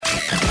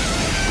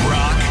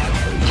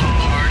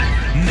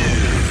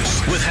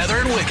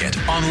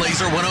on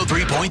Laser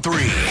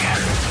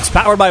 103.3. It's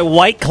powered by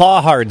White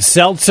Claw Hard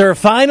Seltzer.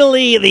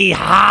 Finally, the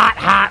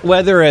hot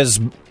weather has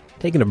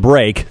taken a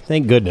break,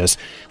 thank goodness,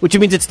 which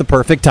means it's the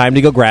perfect time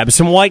to go grab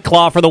some White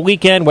Claw for the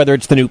weekend, whether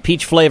it's the new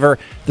peach flavor.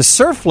 The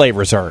surf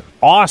flavors are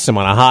awesome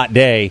on a hot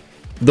day.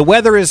 The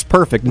weather is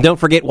perfect. And don't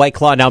forget, White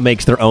Claw now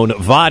makes their own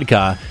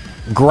vodka.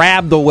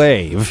 Grab the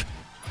wave.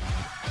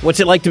 What's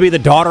it like to be the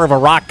daughter of a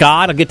rock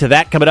god? I'll get to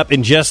that coming up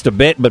in just a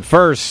bit. But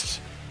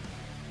first,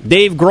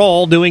 Dave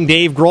Grohl doing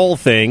Dave Grohl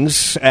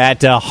things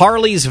at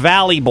Harley's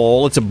Valley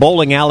Bowl. It's a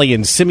bowling alley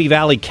in Simi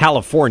Valley,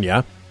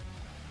 California.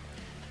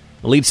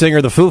 The lead singer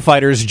of the Foo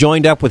Fighters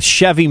joined up with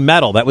Chevy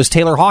Metal. That was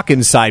Taylor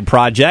Hawkins' side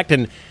project.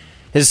 And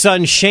his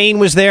son Shane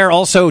was there.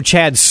 Also,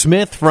 Chad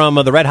Smith from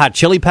the Red Hot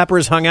Chili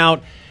Peppers hung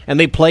out. And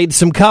they played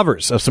some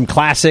covers of some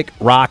classic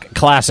rock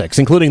classics,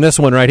 including this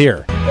one right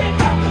here.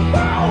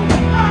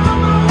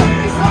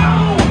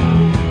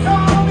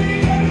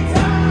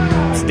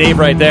 It's Dave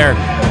right there.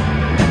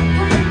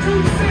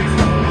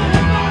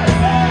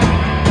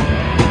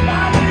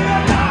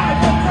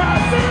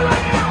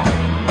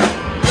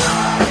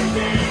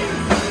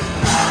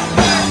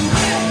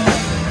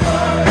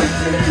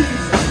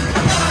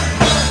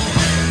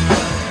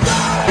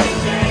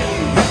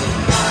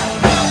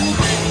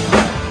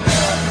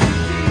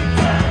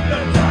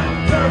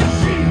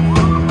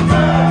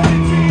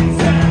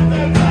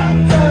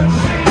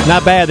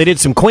 Not bad. They did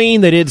some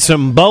Queen, they did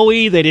some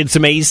Bowie, they did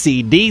some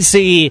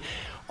AC/DC,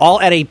 all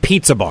at a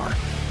pizza bar.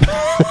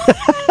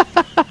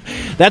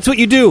 That's what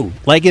you do.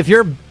 Like if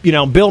you're,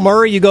 Bill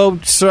Murray, you go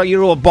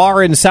to a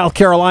bar in South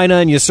Carolina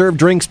and you serve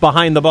drinks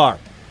behind the bar.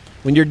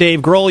 When you're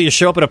Dave Grohl, you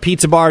show up at a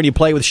pizza bar and you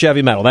play with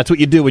Chevy Metal. That's what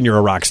you do when you're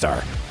a rock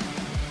star.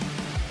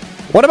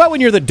 What about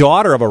when you're the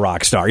daughter of a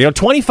rock star?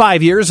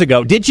 25 years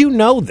ago, did you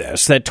know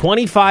this? That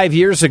 25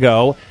 years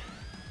ago,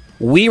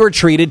 we were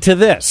treated to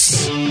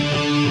this.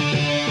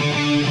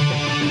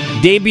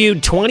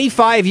 Debuted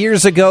 25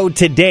 years ago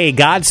today,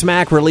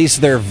 GODSMACK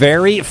released their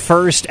very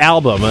first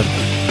album.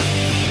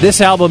 This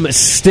album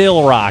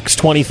still rocks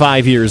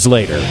 25 years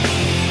later.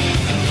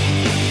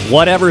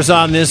 Whatever's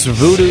on this,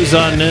 Voodoo's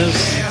on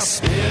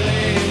this.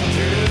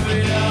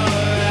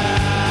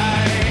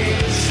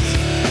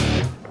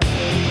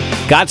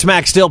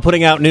 GODSMACK still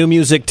putting out new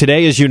music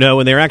today, as you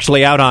know, and they're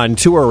actually out on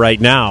tour right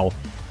now.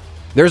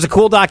 There's a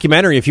cool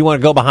documentary if you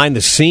want to go behind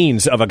the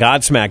scenes of a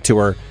GODSMACK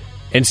tour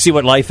and see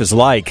what life is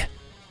like.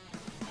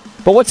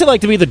 But what's it like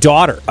to be the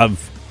daughter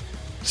of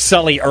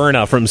Sully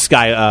Erna from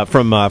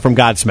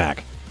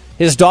GODSMACK?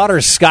 His daughter,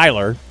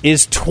 Skylar,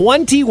 is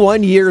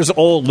 21 years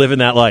old living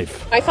that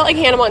life. I felt like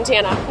Hannah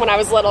Montana when I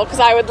was little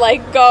because I would,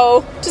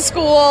 go to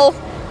school.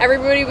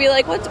 Everybody would be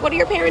like, what do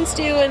your parents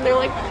do? And they're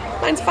like,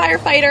 mine's a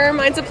firefighter,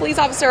 mine's a police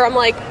officer. I'm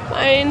like,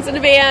 mine's in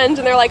a band.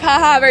 And they're like,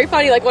 haha, very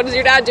funny. Like, what does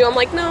your dad do? I'm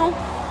like, no,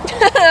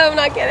 I'm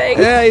not kidding.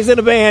 Yeah, he's in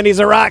a band. He's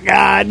a rock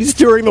god. He's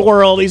touring the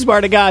world. He's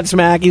part of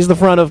GODSMACK. He's the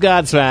front of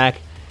GODSMACK.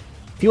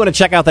 If you want to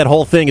check out that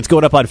whole thing, it's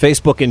going up on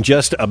Facebook in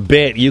just a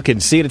bit. You can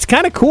see it. It's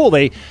kind of cool.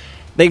 They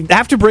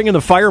have to bring in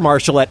the fire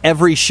marshal at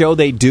every show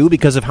they do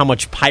because of how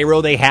much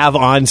pyro they have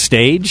on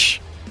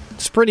stage.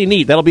 It's pretty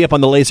neat. That'll be up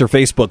on the Laser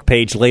Facebook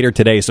page later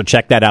today, so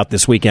check that out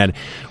this weekend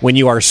when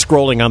you are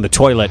scrolling on the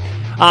toilet.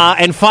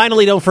 And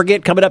finally, don't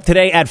forget, coming up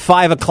today at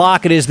 5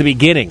 o'clock, it is the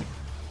beginning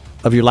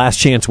of your Last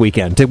Chance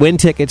weekend to win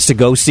tickets to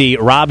go see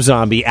Rob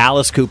Zombie,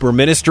 Alice Cooper,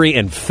 Ministry,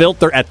 and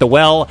Filter at the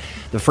Well.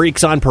 The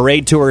Freaks on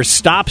Parade tour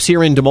stops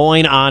here in Des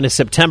Moines on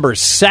September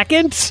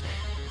 2nd.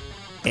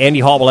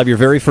 Andy Hall will have your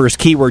very first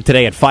keyword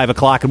today at 5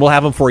 o'clock, and we'll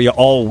have them for you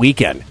all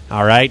weekend,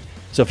 all right?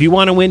 So if you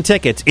want to win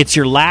tickets, it's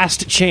your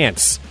last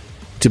chance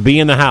to be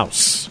in the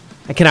house.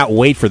 I cannot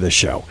wait for this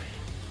show.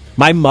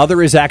 My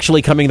mother is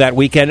actually coming that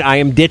weekend. I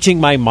am ditching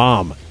my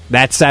mom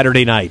that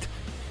Saturday night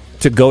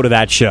to go to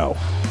that show.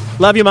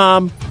 Love you,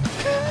 Mom.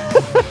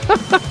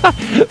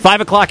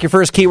 5 o'clock, your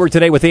first keyword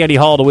today with Andy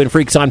Hall to win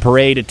Freaks on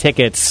Parade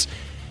tickets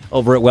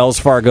over at Wells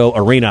Fargo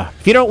Arena.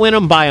 If you don't win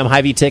them, buy them,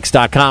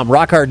 HiVTix.com.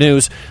 Rock Hard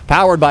News,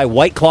 powered by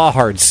White Claw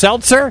Hard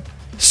Seltzer,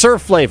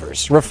 surf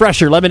flavors,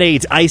 refresher,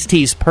 lemonades, iced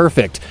teas,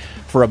 perfect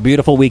for a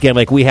beautiful weekend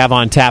like we have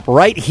on tap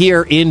right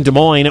here in Des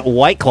Moines.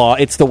 White Claw,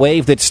 it's the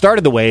wave that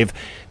started the wave.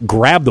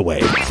 Grab the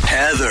wave.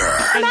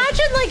 Heather.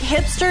 Imagine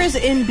hipsters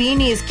in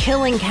beanies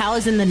killing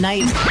cows in the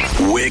night.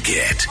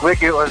 Wicket.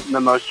 Wicket was the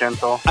most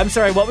gentle. I'm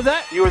sorry, what was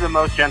that? You were the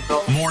most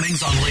gentle.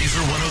 Mornings on Laser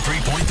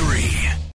 103.3.